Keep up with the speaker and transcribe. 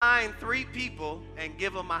find 3 people and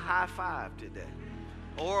give them a high five today,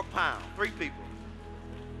 or a pound. 3 people.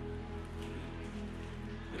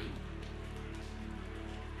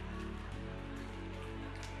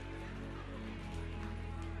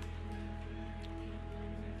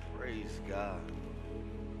 Praise God.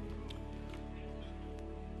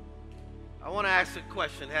 I want to ask a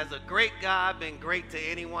question. Has a great God been great to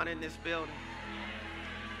anyone in this building?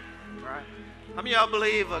 Right? How many of y'all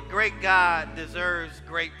believe a great God deserves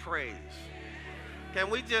great praise? Can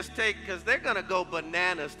we just take, because they're going to go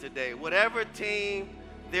bananas today. Whatever team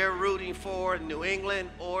they're rooting for, New England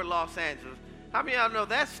or Los Angeles. How many of y'all know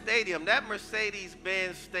that stadium, that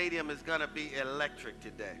Mercedes-Benz stadium is going to be electric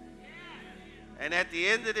today? And at the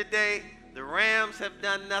end of the day, the Rams have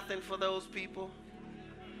done nothing for those people.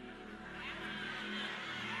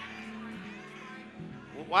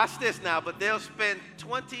 Well, watch this now, but they'll spend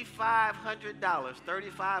 $2,500,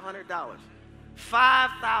 $3,500,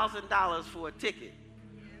 $5,000 for a ticket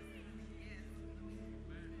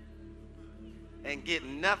and get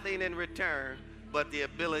nothing in return but the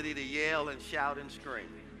ability to yell and shout and scream.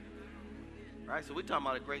 Right? So we're talking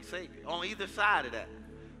about a great Savior on either side of that.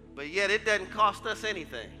 But yet it doesn't cost us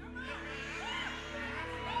anything.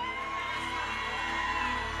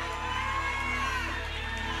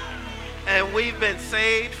 And we've been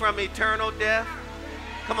saved from eternal death.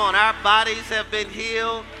 Come on, our bodies have been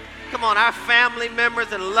healed. Come on, our family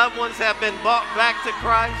members and loved ones have been brought back to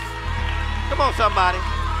Christ. Come on, somebody.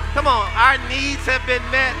 Come on, our needs have been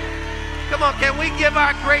met. Come on, can we give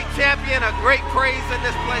our great champion a great praise in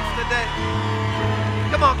this place today?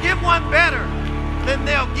 Come on, give one better than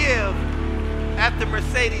they'll give at the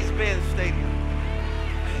Mercedes-Benz Stadium.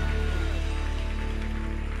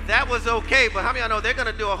 That was okay, but how many of y'all know they're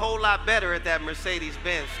going to do a whole lot better at that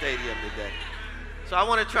Mercedes-Benz Stadium today? So I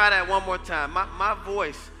want to try that one more time. My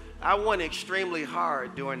voice, I went extremely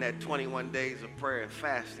hard during that 21 days of prayer and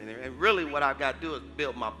fasting. And really what I've got to do is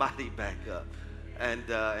build my body back up and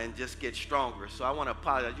just get stronger. So I want to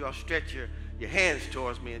apologize. You all stretch your hands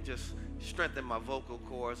towards me and just strengthen my vocal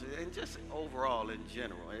cords and just overall in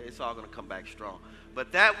general. It's all going to come back strong.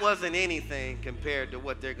 But that wasn't anything compared to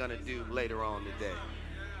what they're going to do later on today.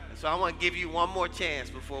 And so I want to give you one more chance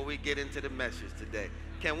before we get into the message today.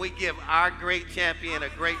 Can we give our great champion a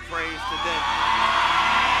great praise today?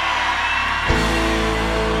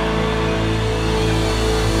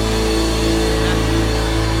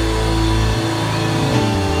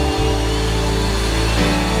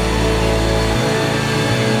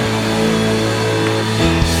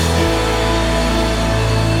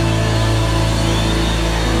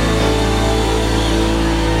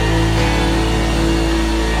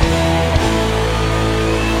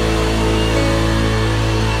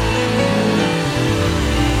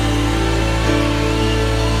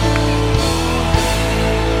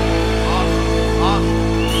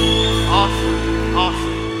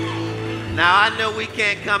 I know we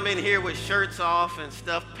can't come in here with shirts off and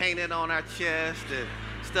stuff painted on our chest and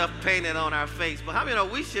stuff painted on our face, but how many know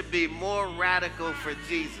we should be more radical for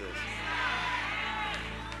Jesus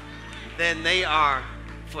than they are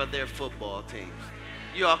for their football teams?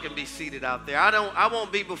 You all can be seated out there. I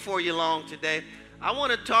won't be before you long today. I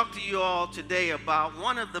want to talk to you all today about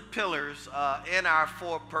one of the pillars in our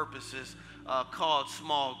 4 purposes called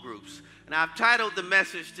small groups. And I've titled the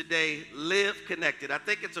message today, Live Connected. I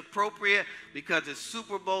think it's appropriate because it's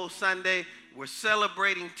Super Bowl Sunday. We're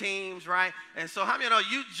celebrating teams, right? And so how many know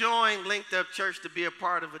you joined Linked Up Church to be a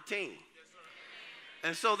part of a team?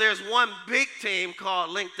 And so there's one big team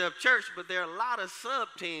called Linked Up Church, but there are a lot of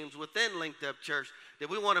sub-teams within Linked Up Church that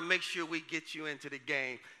we want to make sure we get you into the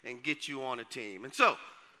game and get you on a team. And so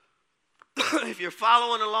if you're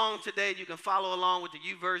following along today, you can follow along with the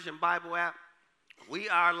YouVersion Bible app. We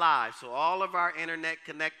are live, so all of our internet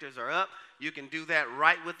connectors are up. You can do that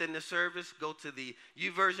right within the service. Go to the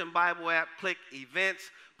YouVersion Bible app, click Events,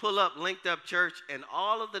 pull up Linked Up Church, and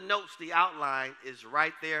all of the notes, the outline is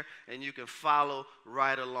right there, and you can follow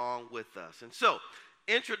right along with us. And so,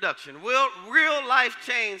 introduction. Real life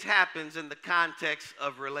change happens in the context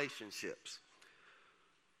of relationships.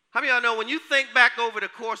 How many of y'all know when you think back over the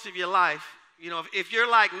course of your life, you know, if you're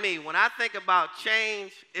like me, when I think about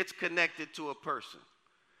change, it's connected to a person.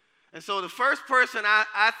 And so the first person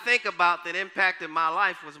I think about that impacted my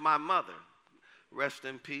life was my mother. Rest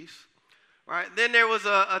in peace. Right? Then there was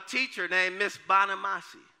a teacher named Miss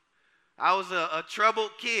Bonamasi. I was a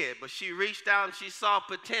troubled kid, but she reached out and she saw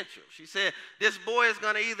potential. She said, this boy is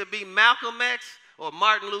going to either be Malcolm X or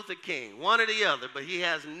Martin Luther King, one or the other, but he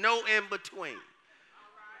has no in between.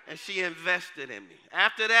 And she invested in me.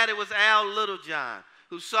 After that, it was Al Littlejohn,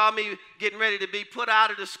 who saw me getting ready to be put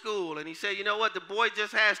out of the school. And he said, you know what, the boy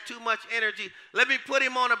just has too much energy. Let me put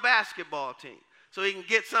him on a basketball team so he can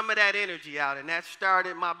get some of that energy out. And that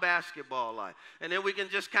started my basketball life. And then we can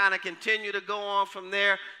just kind of continue to go on from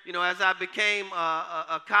there. You know, as I became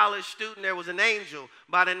a college student, there was an angel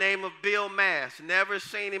by the name of Bill Mass. Never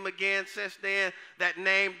seen him again since then. That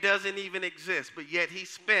name doesn't even exist. But yet he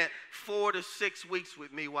spent 4 to 6 weeks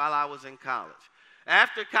with me while I was in college.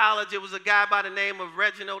 After college, it was a guy by the name of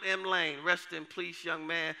Reginald M. Lane. Rest in peace, young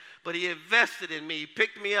man. But he invested in me. He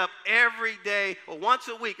picked me up every day, or once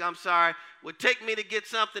a week, would take me to get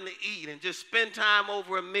something to eat and just spend time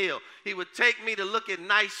over a meal. He would take me to look at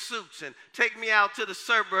nice suits and take me out to the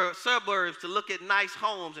suburbs to look at nice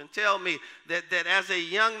homes and tell me that as a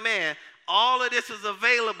young man, all of this is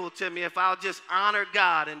available to me if I'll just honor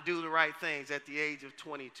God and do the right things at the age of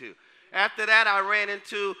 22. After that, I ran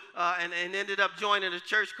into and ended up joining a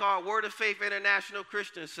church called Word of Faith International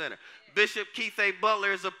Christian Center. Bishop Keith A.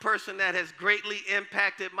 Butler is a person that has greatly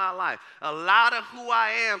impacted my life. A lot of who I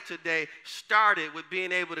am today started with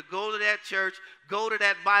being able to go to that church, go to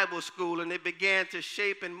that Bible school, and it began to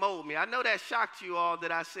shape and mold me. I know that shocked you all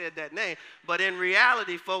that I said that name, but in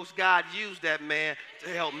reality, folks, God used that man to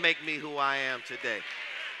help make me who I am today.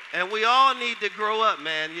 And we all need to grow up,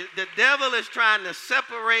 man. The devil is trying to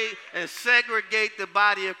separate and segregate the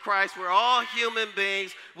body of Christ. We're all human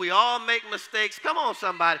beings. We all make mistakes. Come on,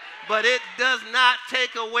 somebody. But it does not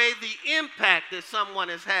take away the impact that someone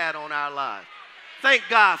has had on our lives. Thank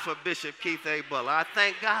God for Bishop Keith A. Butler. I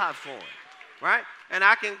thank God for him, right? And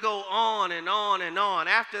I can go on and on and on.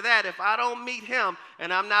 After that, if I don't meet him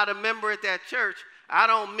and I'm not a member at that church, I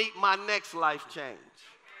don't meet my next life change,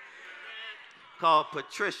 called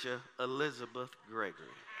Patricia Elizabeth Gregory.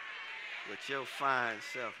 With your fine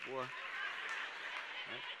self, boy. Right?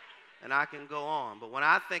 And I can go on. But when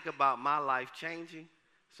I think about my life changing,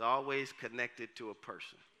 it's always connected to a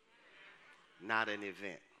person, not an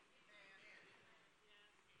event.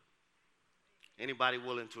 Anybody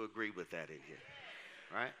willing to agree with that in here?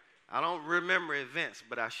 Right? I don't remember events,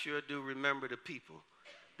 but I sure do remember the people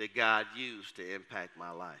that God used to impact my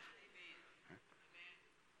life.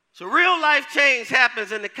 So real life change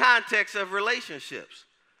happens in the context of relationships.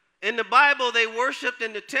 In the Bible, they worshiped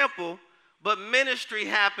in the temple, but ministry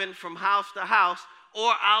happened from house to house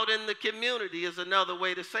or out in the community is another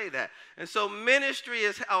way to say that. And so ministry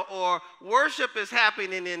is, or worship is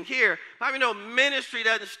happening in here. How many know ministry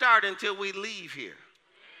doesn't start until we leave here?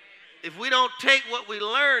 If we don't take what we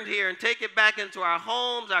learned here and take it back into our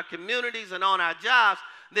homes, our communities, and on our jobs,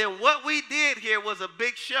 then what we did here was a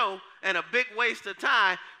big show and a big waste of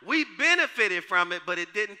time. We benefited from it, but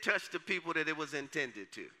it didn't touch the people that it was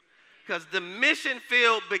intended to. Because the mission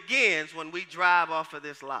field begins when we drive off of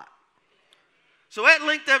this lot. So at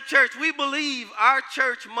Linked Up Church, we believe our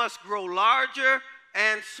church must grow larger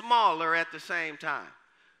and smaller at the same time.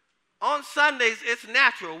 On Sundays, it's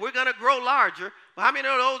natural. We're going to grow larger, but how many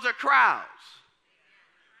of those are crowds?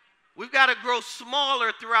 We've got to grow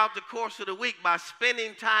smaller throughout the course of the week by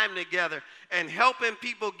spending time together and helping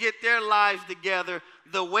people get their lives together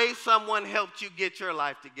the way someone helped you get your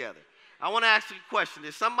life together. I want to ask you a question.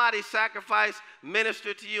 Did somebody sacrifice,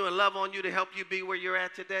 minister to you, and love on you to help you be where you're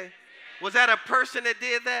at today? Was that a person that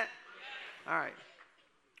did that? All right.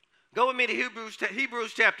 Go with me to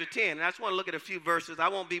Hebrews chapter 10. And I just want to look at a few verses. I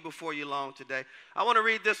won't be before you long today. I want to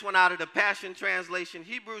read this one out of the Passion Translation.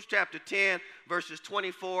 Hebrews chapter 10, verses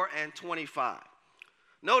 24 and 25.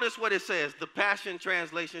 Notice what it says. The Passion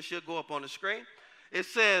Translation should go up on the screen. It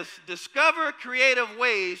says, discover creative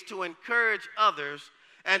ways to encourage others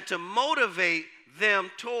and to motivate them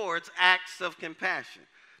towards acts of compassion.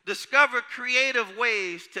 Discover creative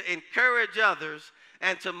ways to encourage others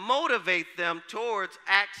and to motivate them towards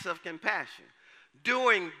acts of compassion,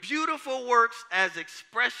 doing beautiful works as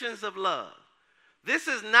expressions of love. This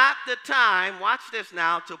is not the time, watch this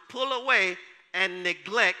now, to pull away and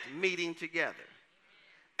neglect meeting together,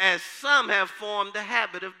 as some have formed the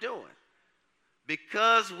habit of doing,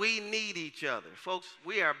 because we need each other. Folks,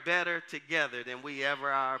 we are better together than we ever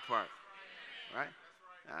are apart, right?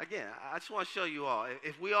 Again, I just want to show you all,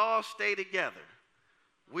 if we all stay together,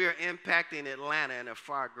 we are impacting Atlanta in a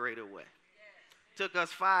far greater way. It took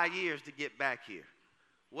us 5 years to get back here.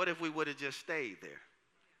 What if we would have just stayed there?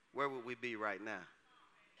 Where would we be right now?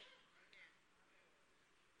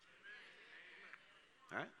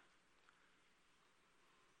 All right?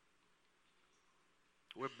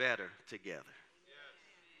 We're better together.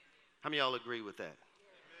 How many of y'all agree with that?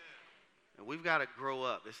 And we've got to grow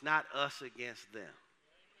up. It's not us against them.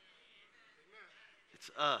 It's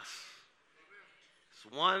us.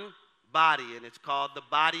 It's one body, and it's called the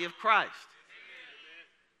body of Christ.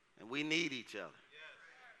 And we need each other.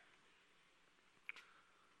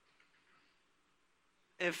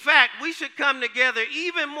 In fact, we should come together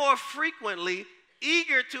even more frequently,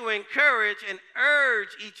 eager to encourage and urge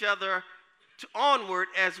each other onward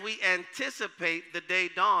as we anticipate the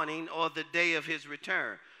day dawning or the day of his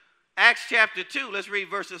return. Acts chapter 2, let's read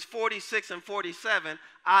verses 46 and 47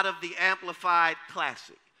 out of the Amplified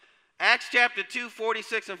Classic. Acts chapter 2,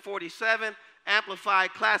 46 and 47,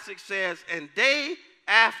 Amplified Classic says, and day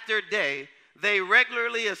after day they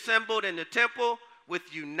regularly assembled in the temple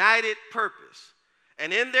with united purpose.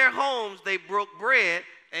 And in their homes they broke bread,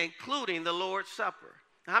 including the Lord's Supper.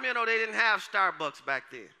 How many know they didn't have Starbucks back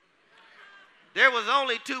then? There was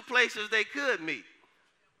only two places they could meet,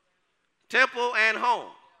 temple and home.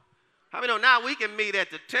 How many know now we can meet at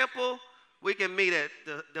the temple, we can meet at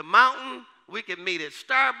the mountain, we can meet at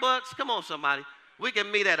Starbucks. Come on, somebody. We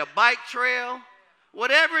can meet at a bike trail.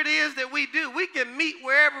 Whatever it is that we do, we can meet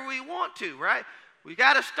wherever we want to, right? We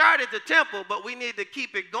got to start at the temple, but we need to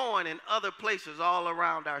keep it going in other places all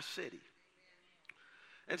around our city.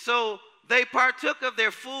 And so they partook of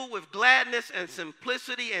their food with gladness and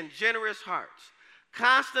simplicity and generous hearts,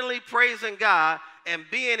 constantly praising God and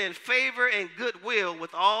being in favor and goodwill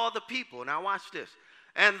with all the people. Now watch this.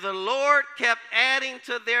 And the Lord kept adding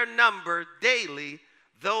to their number daily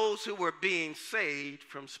those who were being saved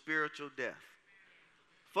from spiritual death.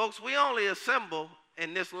 Folks, we only assemble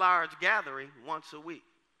in this large gathering once a week.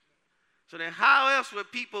 So then how else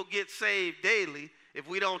would people get saved daily if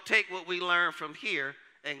we don't take what we learn from here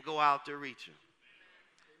and go out to reach them?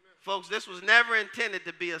 Folks, this was never intended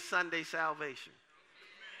to be a Sunday salvation.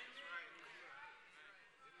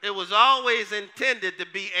 It was always intended to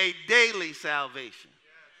be a daily salvation.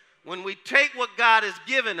 When we take what God has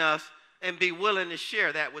given us and be willing to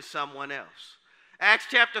share that with someone else. Acts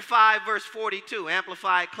chapter 5, verse 42,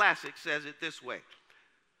 Amplified Classic says it this way. It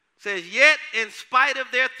says, yet in spite of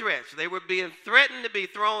their threats, they were being threatened to be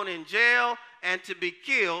thrown in jail and to be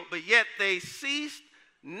killed, but yet they ceased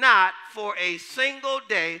not for a single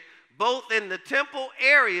day, both in the temple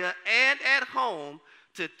area and at home,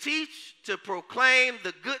 to teach, to proclaim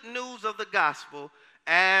the good news of the gospel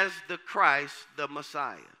as the Christ, the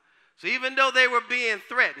Messiah. So even though they were being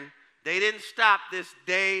threatened, they didn't stop this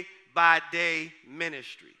day-by-day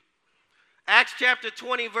ministry. Acts chapter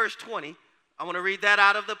 20, verse 20. I want to read that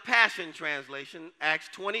out of the Passion Translation, Acts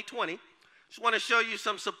 20:20. Just want to show you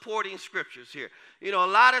some supporting scriptures here. You know,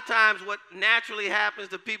 a lot of times what naturally happens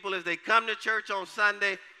to people is they come to church on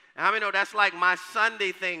Sunday, and how many know that's like my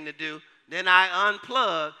Sunday thing to do? Then I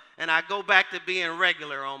unplug, and I go back to being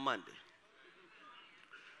regular on Monday.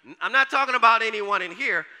 I'm not talking about anyone in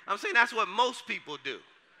here. I'm saying that's what most people do.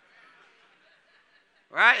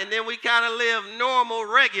 Right? And then we kind of live normal,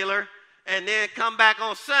 regular, and then come back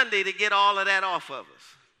on Sunday to get all of that off of us.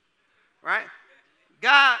 Right?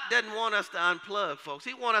 God doesn't want us to unplug, folks.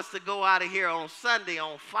 He wants us to go out of here on Sunday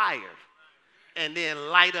on fire and then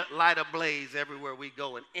light a blaze everywhere we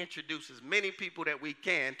go and introduce as many people that we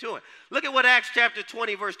can to it. Look at what Acts chapter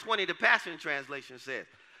 20, verse 20, the Passion Translation says.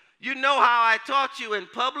 You know how I taught you in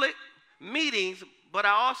public meetings, but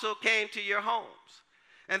I also came to your homes,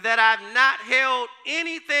 and that I've not held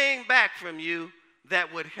anything back from you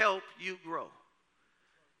that would help you grow.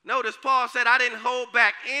 Notice Paul said, I didn't hold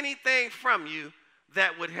back anything from you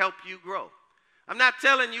that would help you grow. I'm not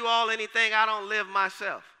telling you all anything I don't live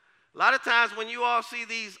myself. A lot of times when you all see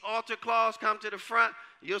these altar calls come to the front,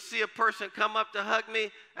 you'll see a person come up to hug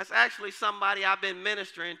me. That's actually somebody I've been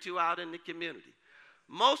ministering to out in the community.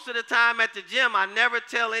 Most of the time at the gym, I never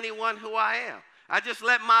tell anyone who I am. I just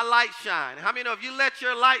let my light shine. How many know if you let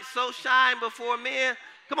your light so shine before men,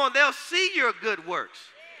 come on, they'll see your good works.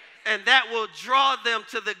 And that will draw them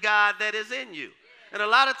to the God that is in you. And a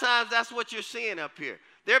lot of times that's what you're seeing up here.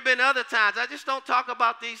 There have been other times, I just don't talk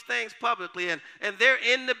about these things publicly, and they're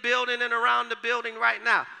in the building and around the building right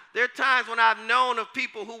now. There are times when I've known of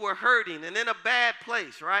people who were hurting and in a bad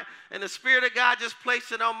place, right? And the Spirit of God just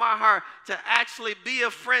placed it on my heart to actually be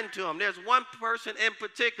a friend to them. There's one person in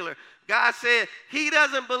particular. God said, he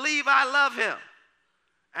doesn't believe I love him.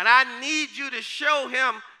 And I need you to show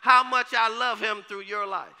him how much I love him through your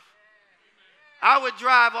life. I would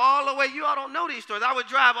drive all the way, you all don't know these stories, I would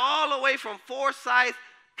drive all the way from Forsyth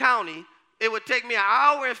County. It would take me an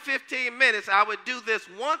hour and 15 minutes. I would do this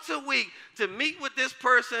once a week to meet with this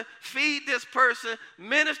person, feed this person,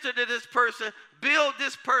 minister to this person, build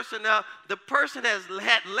this person up. The person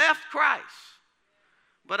had left Christ.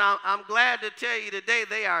 But I'm glad to tell you today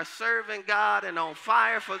they are serving God and on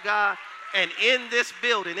fire for God and in this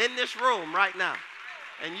building, in this room right now.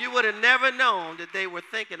 And you would have never known that they were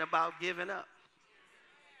thinking about giving up.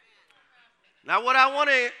 Now, what I want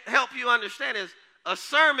to help you understand is a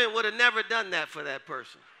sermon would have never done that for that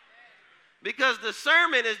person. Because the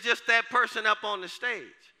sermon is just that person up on the stage.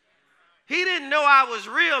 He didn't know I was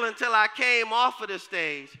real until I came off of the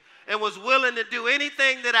stage and was willing to do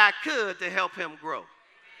anything that I could to help him grow.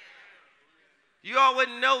 You all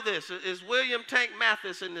wouldn't know this. Is William Tank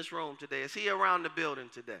Mathis in this room today? Is he around the building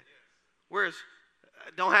today?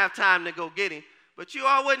 Don't have time to go get him. But you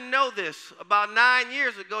all wouldn't know this. About 9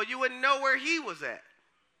 years ago, you wouldn't know where he was at.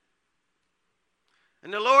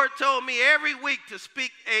 And the Lord told me every week to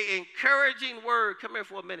speak an encouraging word. Come here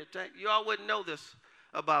for a minute, Tank. You all wouldn't know this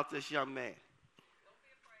about this young man.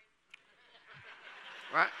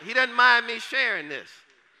 Right? He doesn't mind me sharing this.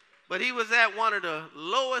 But he was at one of the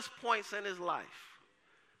lowest points in his life.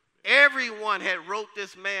 Everyone had wrote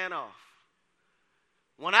this man off.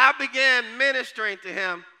 When I began ministering to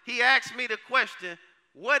him, he asked me the question,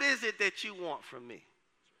 what is it that you want from me?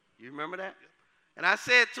 You remember that? And I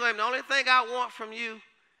said to him, the only thing I want from you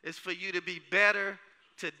is for you to be better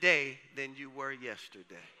today than you were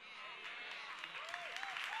yesterday.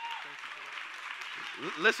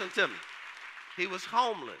 Listen to me. He was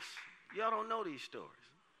homeless. Y'all don't know these stories.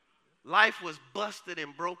 Life was busted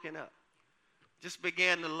and broken up. Just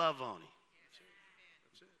began to love on him.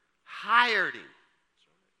 Hired him.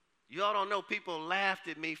 Y'all don't know, people laughed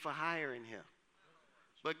at me for hiring him.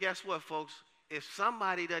 But guess what, folks? If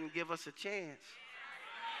somebody doesn't give us a chance,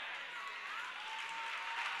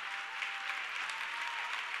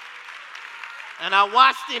 and I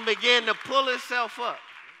watched him begin to pull himself up.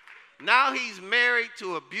 Now he's married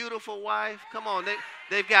to a beautiful wife. Come on,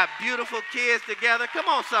 they've got beautiful kids together. Come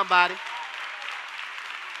on, somebody.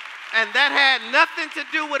 And that had nothing to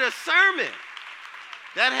do with a sermon.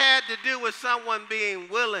 That had to do with someone being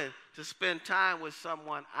willing to spend time with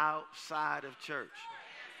someone outside of church.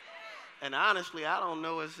 And honestly, I don't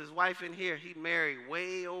know, is his wife in here? He married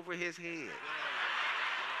way over his head.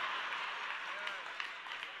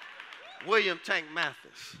 William Tank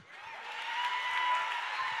Mathis.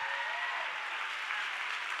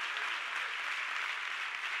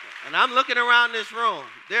 And I'm looking around this room.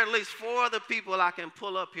 There are at least 4 other people I can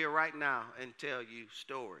pull up here right now and tell you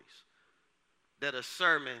stories that a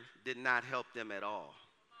sermon did not help them at all.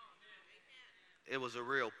 It was a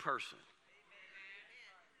real person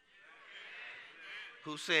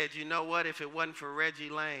who said, you know what, if it wasn't for Reggie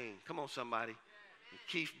Lane, come on somebody, and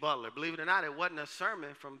Keith Butler. Believe it or not, it wasn't a sermon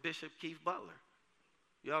from Bishop Keith Butler.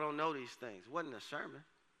 Y'all don't know these things. It wasn't a sermon.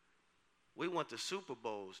 We went to Super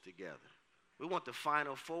Bowls together. We went to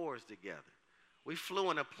Final Fours together. We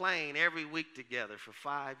flew in a plane every week together for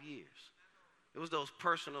 5 years. It was those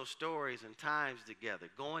personal stories and times together.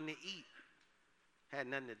 Going to eat had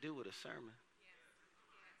nothing to do with a sermon.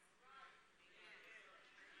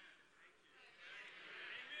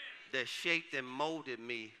 That shaped and molded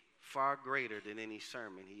me far greater than any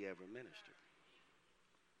sermon he ever ministered.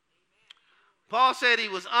 Paul said he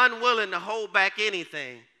was unwilling to hold back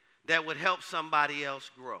anything that would help somebody else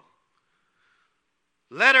grow.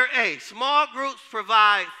 Letter A, small groups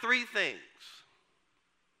provide 3 things.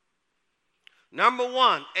 Number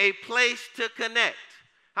 1, a place to connect.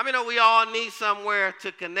 How many know we all need somewhere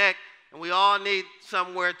to connect and we all need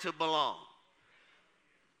somewhere to belong?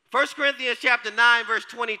 1 Corinthians chapter 9, verse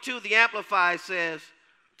 22, the Amplified says,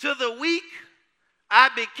 to the weak, I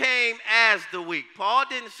became as the weak. Paul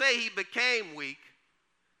didn't say he became weak.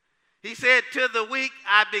 He said, to the weak,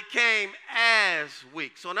 I became as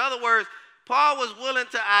weak. So in other words, Paul was willing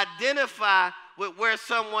to identify with where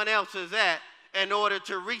someone else is at in order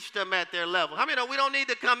to reach them at their level. How many know we don't need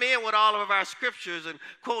to come in with all of our scriptures and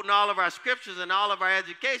quoting all of our scriptures and all of our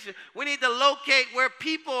education. We need to locate where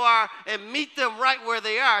people are and meet them right where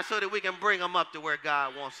they are so that we can bring them up to where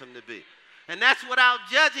God wants them to be. And that's without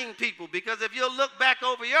judging people, because if you'll look back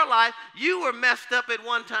over your life, you were messed up at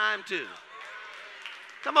one time too.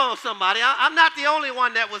 Come on, somebody. I'm not the only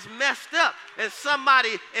one that was messed up, and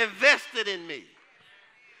somebody invested in me.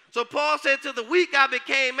 So Paul said, to the weak I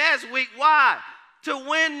became as weak. Why? To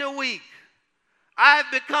win the weak. I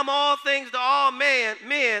have become all things to all men,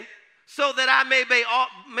 so that I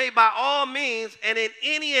may by all means and in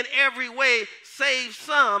any and every way save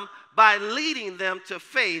some by leading them to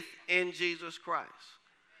faith in Jesus Christ.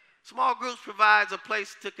 Small groups provides a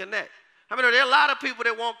place to connect. I mean, there are a lot of people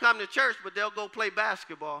that won't come to church, but they'll go play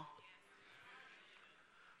basketball.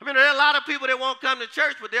 I mean, there are a lot of people that won't come to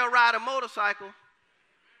church, but they'll ride a motorcycle.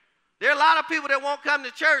 There are a lot of people that won't come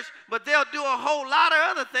to church, but they'll do a whole lot of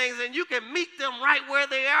other things, and you can meet them right where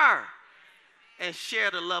they are and share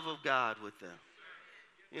the love of God with them.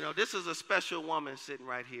 You know, this is a special woman sitting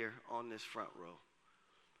right here on this front row.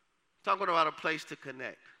 Talking about a place to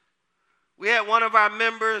connect. We had one of our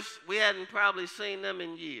members, we hadn't probably seen them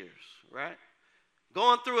in years, right?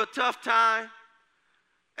 Going through a tough time,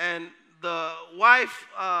 and the wife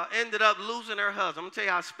ended up losing her husband. I'm going to tell you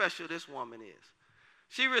how special this woman is.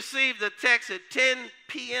 She received a text at 10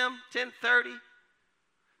 p.m., 10:30.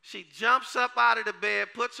 She jumps up out of the bed,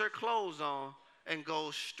 puts her clothes on, and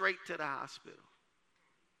goes straight to the hospital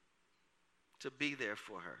to be there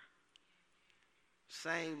for her.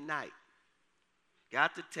 Same night.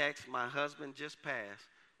 Got the text, my husband just passed.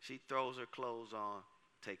 She throws her clothes on,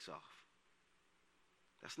 takes off.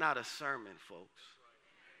 That's not a sermon, folks.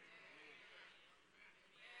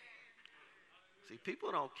 See, people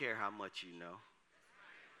don't care how much you know.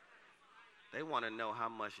 They want to know how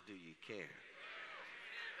much do you care.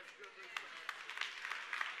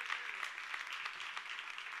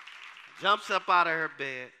 Jumps up out of her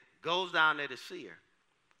bed, goes down there to see her.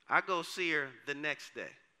 I go see her the next day.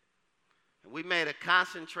 And we made a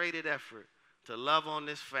concentrated effort to love on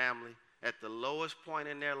this family at the lowest point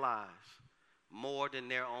in their lives more than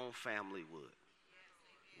their own family would.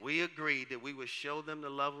 We agreed that we would show them the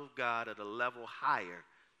love of God at a level higher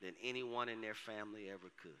than anyone in their family ever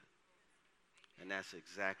could. And that's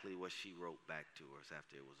exactly what she wrote back to us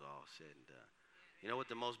after it was all said and done. You know what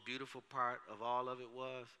the most beautiful part of all of it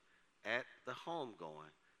was? At the homegoing,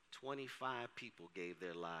 25 people gave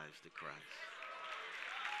their lives to Christ.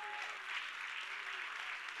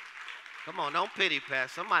 Come on, don't pity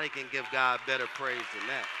pat. Somebody can give God better praise than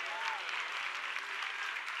that.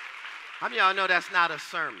 How many of y'all know that's not a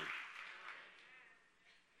sermon?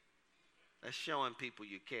 That's showing people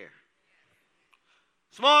you care.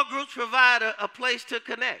 Small groups provide a place to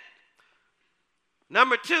connect.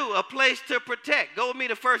 Number 2, a place to protect. Go with me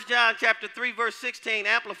to 1 John chapter 3, verse 16.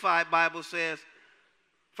 Amplified Bible says,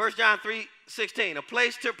 1 John 3:16, a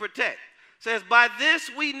place to protect. Says, by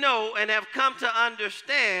this we know and have come to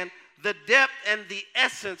understand the depth and the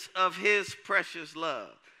essence of his precious love,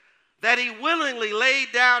 that he willingly laid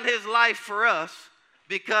down his life for us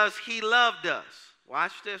because he loved us.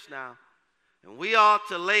 Watch this now. And we ought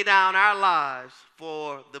to lay down our lives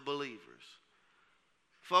for the believers.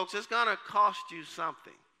 Folks, it's going to cost you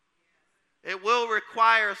something. It will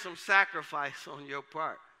require some sacrifice on your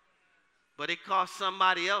part. But it cost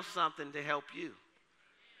somebody else something to help you.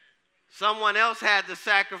 Someone else had to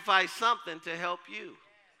sacrifice something to help you.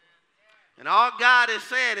 And all God is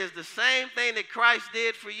saying is the same thing that Christ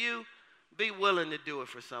did for you, be willing to do it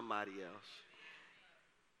for somebody else.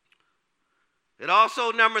 It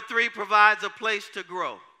also, number 3, provides a place to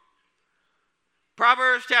grow.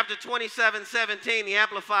 Proverbs chapter 27:17, the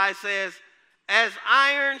Amplified says, as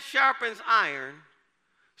iron sharpens iron,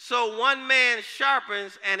 so one man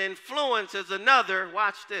sharpens and influences another,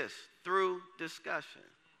 watch this, through discussion,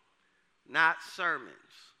 not sermons.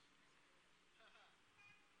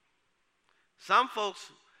 Some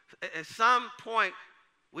folks, at some point,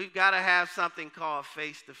 we've got to have something called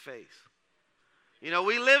face-to-face. You know,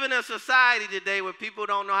 we live in a society today where people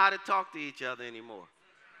don't know how to talk to each other anymore.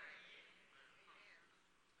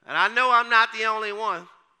 And I know I'm not the only one.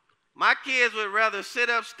 My kids would rather sit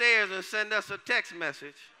upstairs and send us a text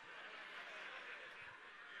message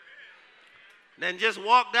than just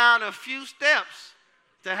walk down a few steps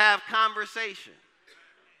to have conversation.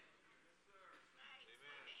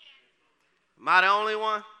 Am I the only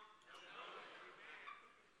one?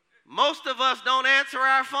 Most of us don't answer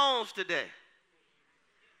our phones today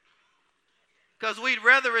because we'd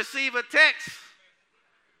rather receive a text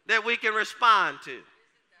that we can respond to.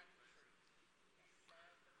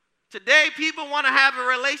 Today, people want to have a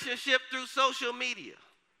relationship through social media.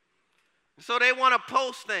 So they want to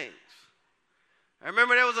post things. I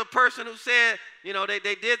remember there was a person who said, you know, they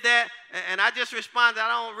did that, and I just responded, I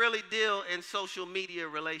don't really deal in social media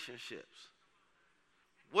relationships.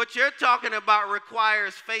 What you're talking about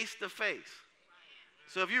requires face-to-face.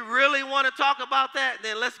 So if you really want to talk about that,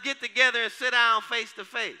 then let's get together and sit down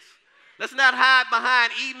face-to-face. Let's not hide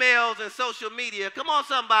behind emails and social media. Come on,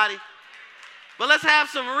 somebody. But let's have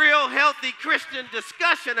some real healthy Christian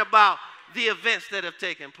discussion about the events that have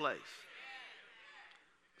taken place.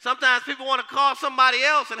 Sometimes people want to call somebody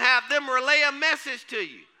else and have them relay a message to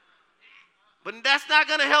you. But that's not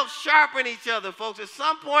going to help sharpen each other, folks. At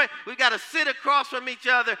some point, we've got to sit across from each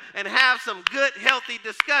other and have some good, healthy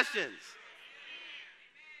discussions.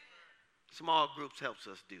 Small groups helps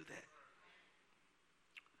us do that.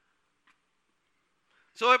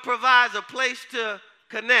 So it provides a place to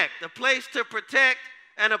connect, a place to protect,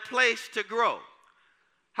 and a place to grow.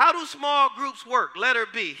 How do small groups work? Letter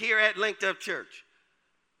B, here at Linked Up Church.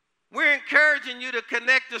 We're encouraging you to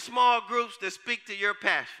connect to small groups that speak to your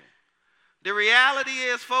passion. The reality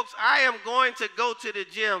is, folks, I am going to go to the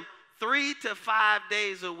gym 3 to 5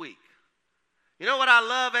 days a week. You know what I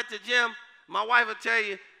love at the gym? My wife will tell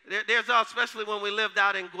you, especially when we lived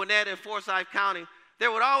out in Gwinnett and Forsyth County,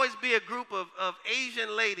 there would always be a group of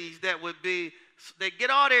Asian ladies that would be, they'd get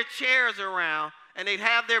all their chairs around and they'd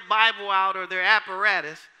have their Bible out or their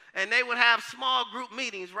apparatus, and they would have small group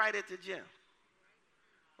meetings right at the gym.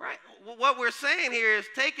 Right? What we're saying here is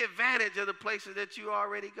take advantage of the places that you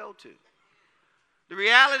already go to. The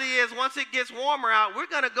reality is once it gets warmer out, we're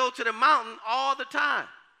going to go to the mountain all the time.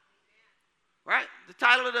 Right? The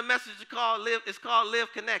title of the message is called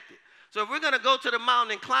Live Connected. So if we're going to go to the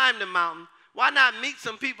mountain and climb the mountain, why not meet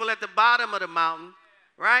some people at the bottom of the mountain,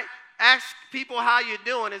 right? Ask people how you're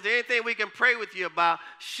doing. Is there anything we can pray with you about?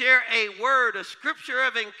 Share a word, a scripture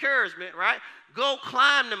of encouragement, right? Go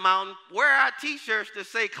climb the mountain. Wear our t-shirts that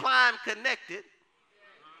say Climb Connected.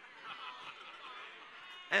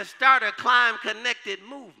 And start a Climb Connected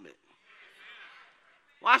movement.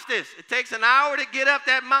 Watch this. It takes an hour to get up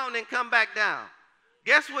that mountain and come back down.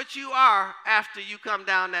 Guess what you are after you come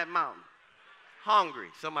down that mountain? Hungry.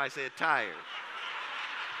 Somebody said tired.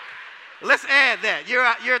 Let's add that.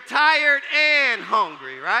 You're tired and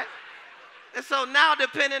hungry, right? And so now,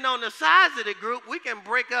 depending on the size of the group, we can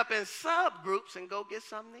break up in subgroups and go get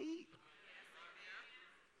something to eat.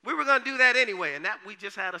 We were going to do that anyway, and that we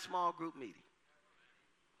just had a small group meeting.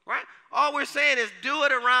 Right? All we're saying is do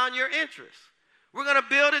it around your interests. We're going to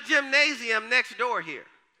build a gymnasium next door here.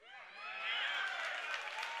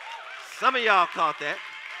 Some of y'all caught that,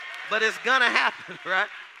 but it's going to happen, right?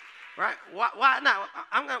 Right? Why not?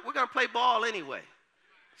 We're going to play ball anyway.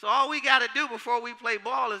 So all we got to do before we play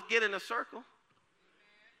ball is get in a circle,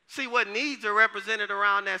 see what needs are represented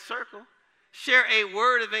around that circle, share a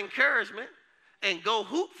word of encouragement, and go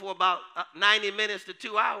hoop for about 90 minutes to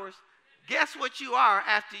 2 hours. Guess what you are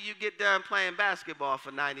after you get done playing basketball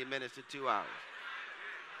for 90 minutes to 2 hours?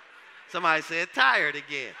 Somebody said tired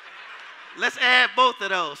again. Let's add both of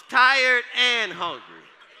those, tired and hungry.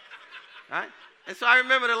 Right? And so I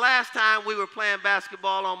remember the last time we were playing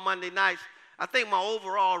basketball on Monday nights, I think my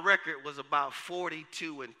overall record was about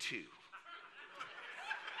 42-2.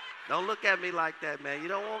 Don't look at me like that, man. You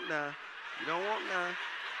don't want none. You don't want none.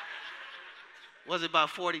 Was it about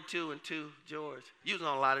 42-2, George? You was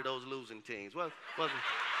on a lot of those losing teams. Was it?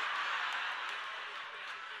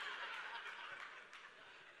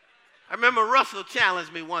 I remember Russell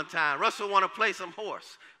challenged me one time. Russell wanted to play some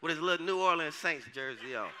horse with his little New Orleans Saints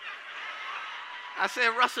jersey on. I said,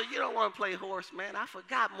 Russell, you don't want to play horse, man. I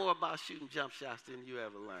forgot more about shooting jump shots than you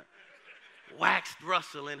ever learned. Waxed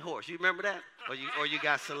Russell in horse. You remember that? Or you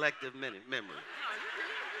got selective memory?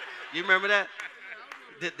 You remember that?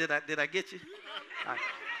 Did I get you? Right.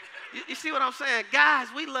 You see what I'm saying? Guys,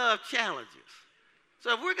 we love challenges.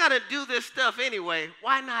 So if we're going to do this stuff anyway,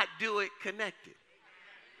 why not do it connected?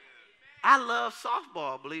 I love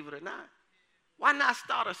softball, believe it or not. Why not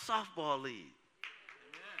start a softball league?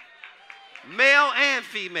 Male and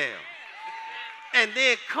female. And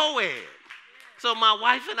then co-ed. So my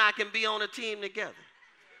wife and I can be on a team together.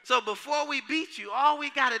 So before we beat you, all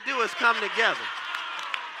we got to do is come together.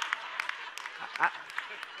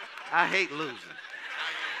 I hate losing.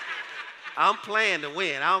 I'm playing to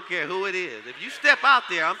win. I don't care who it is. If you step out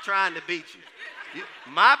there, I'm trying to beat you.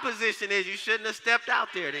 My position is you shouldn't have stepped out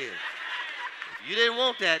there then. If you didn't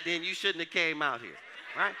want that, then you shouldn't have came out here,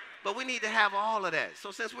 right? But we need to have all of that. So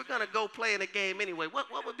since we're going to go play in a game anyway,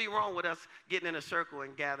 what would be wrong with us getting in a circle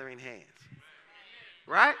and gathering hands?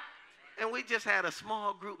 Right? And we just had a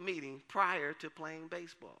small group meeting prior to playing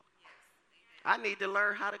baseball. I need to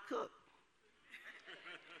learn how to cook.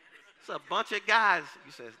 It's a bunch of guys.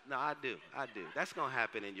 You said, no, I do. That's going to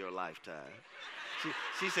happen in your lifetime.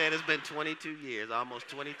 She said it's been 22 years, almost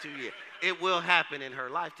 22 years. It will happen in her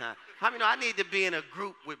lifetime. How many know I need to be in a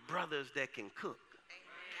group with brothers that can cook?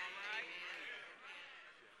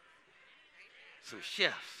 Some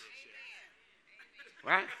chefs.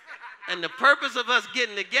 Right? And the purpose of us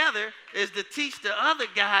getting together is to teach the other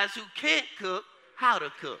guys who can't cook how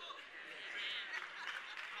to cook.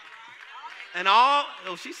 And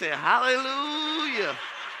she said, hallelujah.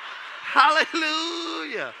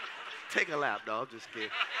 Hallelujah. Take a lap, dog. Just kidding.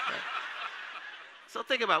 Right. So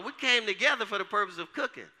think about it. We came together for the purpose of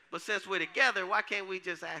cooking. But since we're together, why can't we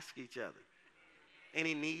just ask each other?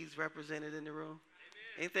 Any needs represented in the room?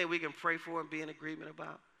 Anything we can pray for and be in agreement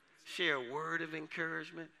about? Share a word of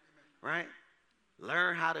encouragement, right?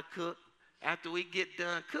 Learn how to cook. After we get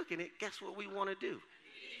done cooking it, guess what we want to do?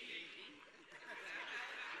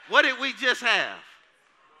 What did we just have?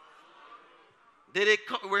 Did it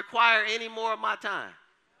require any more of my time?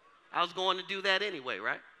 I was going to do that anyway,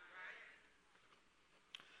 right?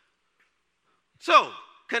 So,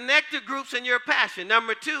 connect to groups in your passion.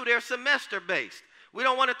 Number 2, they're semester-based. We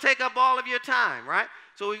don't want to take up all of your time, right?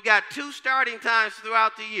 So we've got 2 starting times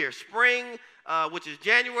throughout the year. Spring, which is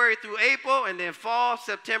January through April, and then fall,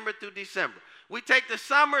 September through December. We take the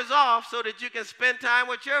summers off so that you can spend time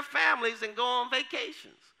with your families and go on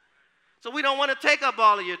vacations. So we don't want to take up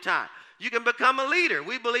all of your time. You can become a leader.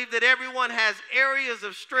 We believe that everyone has areas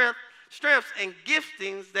of strengths and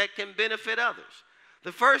giftings that can benefit others.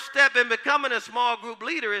 The first step in becoming a small group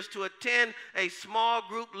leader is to attend a small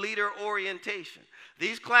group leader orientation.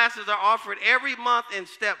 These classes are offered every month in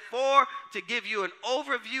step 4 to give you an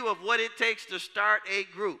overview of what it takes to start a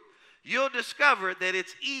group. You'll discover that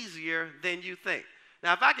it's easier than you think.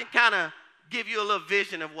 Now, if I can kind of give you a little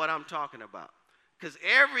vision of what I'm talking about, because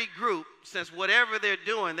every group, since whatever they're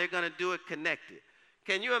doing, they're going to do it connected.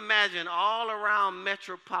 Can you imagine all around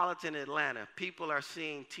metropolitan Atlanta, people are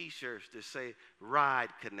seeing T-shirts that say, Ride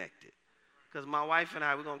Connected? Because my wife and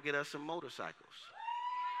I, we're going to get us some motorcycles.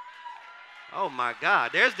 Oh, my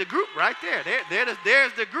God. There's the group right there.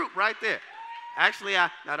 There's the group right there. Actually, now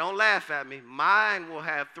don't laugh at me. Mine will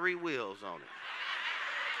have 3 wheels on it.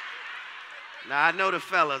 Now, I know the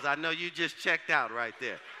fellas. I know you just checked out right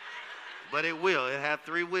there. But it will. It'll have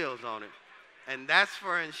 3 wheels on it. And that's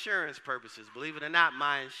for insurance purposes. Believe it or not,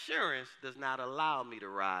 my insurance does not allow me to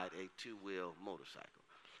ride a 2-wheel motorcycle.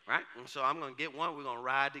 Right? And so I'm going to get one. We're going to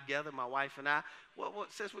ride together, my wife and I. Well,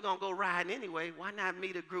 since we're going to go riding anyway, why not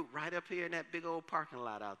meet a group right up here in that big old parking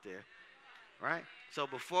lot out there? Right? So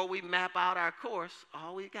before we map out our course,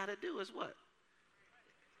 all we got to do is what?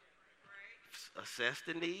 Assess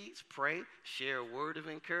the needs, pray, share a word of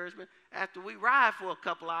encouragement. After we ride for a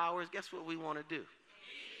couple of hours, guess what we want to do?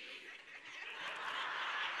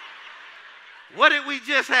 What did we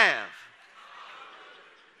just have?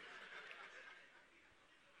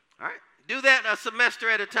 All right. Do that a semester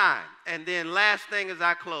at a time. And then last thing as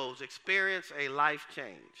I close, experience a life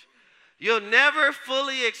change. You'll never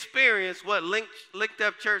fully experience what Linked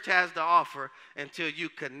Up Church has to offer until you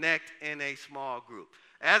connect in a small group.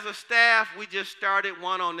 As a staff, we just started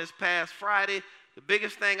one on this past Friday. The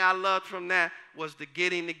biggest thing I loved from that was the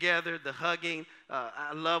getting together, the hugging.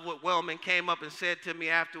 I love what Wellman came up and said to me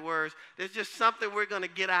afterwards. There's just something we're going to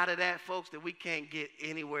get out of that, folks, that we can't get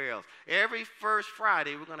anywhere else. Every first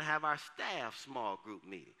Friday, we're going to have our staff small group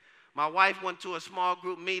meeting. My wife went to a small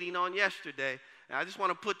group meeting on yesterday. And I just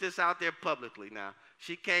want to put this out there publicly now.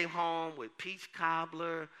 She came home with peach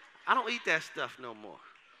cobbler. I don't eat that stuff no more.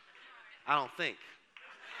 I don't think.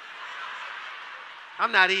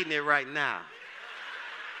 I'm not eating it right now.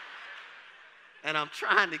 And I'm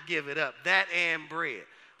trying to give it up, that and bread.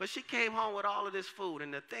 But she came home with all of this food.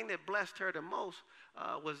 And the thing that blessed her the most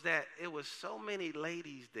was that it was so many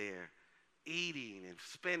ladies there eating and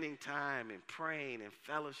spending time and praying and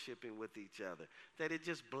fellowshipping with each other that it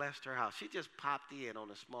just blessed her house. She just popped in on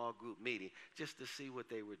a small group meeting just to see what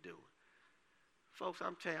they were doing. Folks,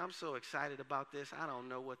 I'm telling you, I'm so excited about this, I don't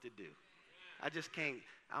know what to do. I just can't,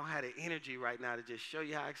 I don't have the energy right now to just show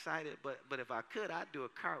you how excited, but if I could, I'd do a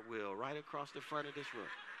cartwheel right across the front of this room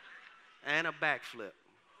and a backflip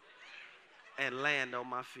and land on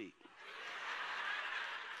my feet.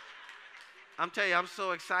 I'm telling you, I'm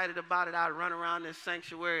so excited about it. I'd run around this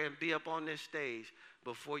sanctuary and be up on this stage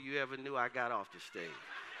before you ever knew I got off the stage.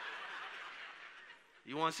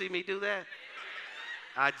 You want to see me do that?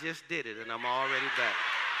 I just did it, and I'm already back.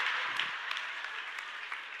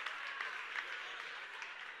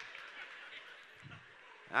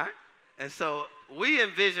 All right? And so we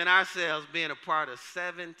envision ourselves being a part of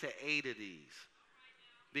 7 to 8 of these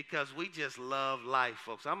because we just love life,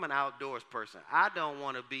 folks. I'm an outdoors person. I don't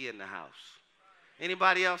want to be in the house.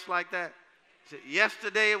 Anybody else like that? So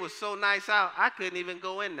yesterday it was so nice out, I couldn't even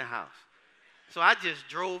go in the house. So I just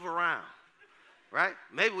drove around, right?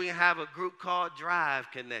 Maybe we can have a group called Drive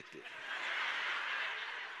Connected.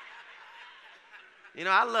 You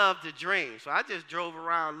know, I love to dream, so I just drove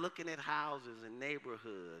around looking at houses and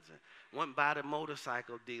neighborhoods and went by the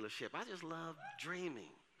motorcycle dealership. I just love dreaming.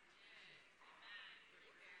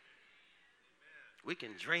 We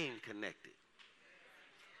can dream connected.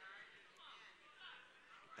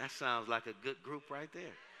 That sounds like a good group right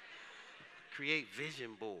there. Create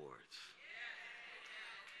vision boards.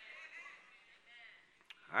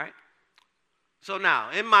 All right? So now,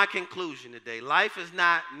 in my conclusion today, life is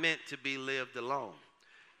not meant to be lived alone.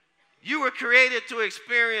 You were created to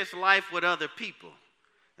experience life with other people.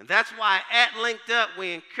 And that's why at Linked Up,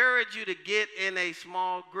 we encourage you to get in a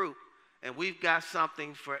small group. And we've got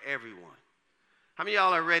something for everyone. How many of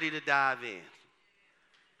y'all are ready to dive in?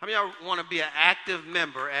 How many of y'all want to be an active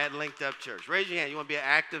member at Linked Up Church? Raise your hand. You want to be an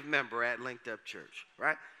active member at Linked Up Church,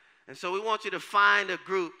 right? And so we want you to find a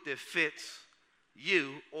group that fits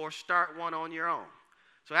you or start one on your own.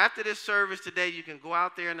 So after this service today, you can go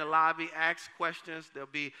out there in the lobby, ask questions. There'll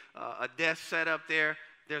be a desk set up there.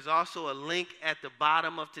 There's also a link at the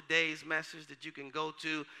bottom of today's message that you can go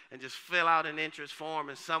to and just fill out an interest form,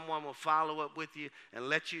 and someone will follow up with you and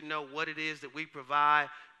let you know what it is that we provide,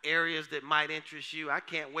 areas that might interest you. I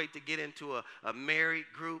can't wait to get into a married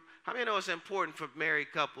group. How many know it's important for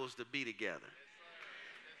married couples to be together?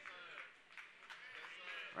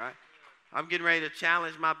 Right? I'm getting ready to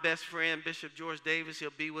challenge my best friend, Bishop George Davis.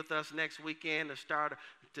 He'll be with us next weekend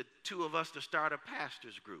to two of us to start a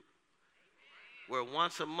pastor's group, where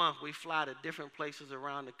once a month we fly to different places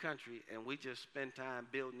around the country and we just spend time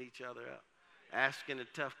building each other up, asking the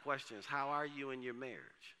tough questions. How are you in your marriage?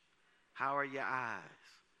 How are your eyes?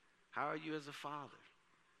 How are you as a father?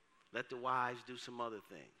 Let the wives do some other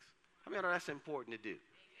things. I mean, that's important to do.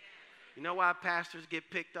 You know why pastors get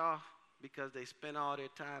picked off? Because they spend all their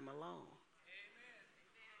time alone.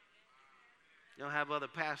 You don't have other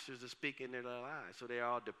pastors to speak into their lives, so they're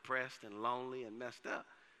all depressed and lonely and messed up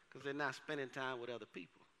because they're not spending time with other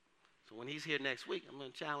people. So when he's here next week, I'm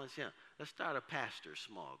going to challenge him. Let's start a pastor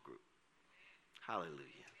small group.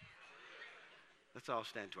 Hallelujah. Let's all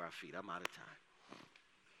stand to our feet. I'm out of time.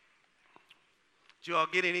 Did you all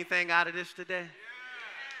get anything out of this today?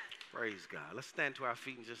 Yeah. Praise God. Let's stand to our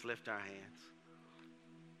feet and just lift our hands.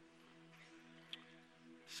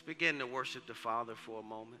 Let's begin to worship the Father for a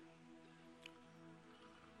moment.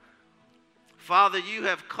 Father, you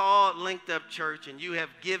have called Linked Up Church and you have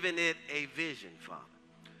given it a vision, Father.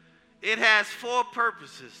 It has 4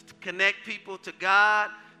 purposes: to connect people to God,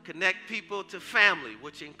 connect people to family,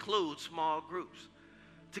 which includes small groups,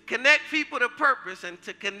 to connect people to purpose, and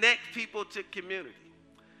to connect people to community.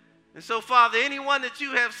 And so, Father, anyone that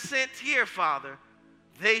you have sent here, Father,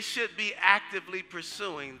 they should be actively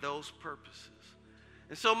pursuing those purposes.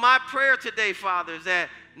 And so my prayer today, Father, is that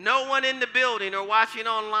no one in the building or watching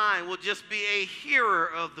online will just be a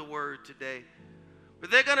hearer of the word today,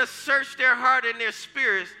 but they're going to search their heart and their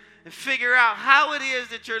spirits and figure out how it is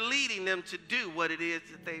that you're leading them to do what it is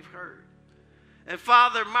that they've heard. And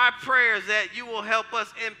Father, my prayer is that you will help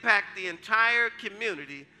us impact the entire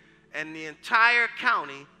community and the entire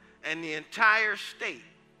county and the entire state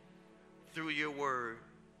through your word,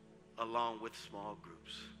 along with small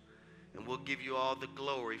groups. And we'll give you all the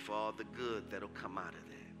glory for all the good that'll come out of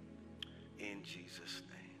that. In Jesus'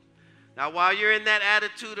 name. Now, while you're in that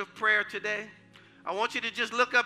attitude of prayer today, I want you to just look up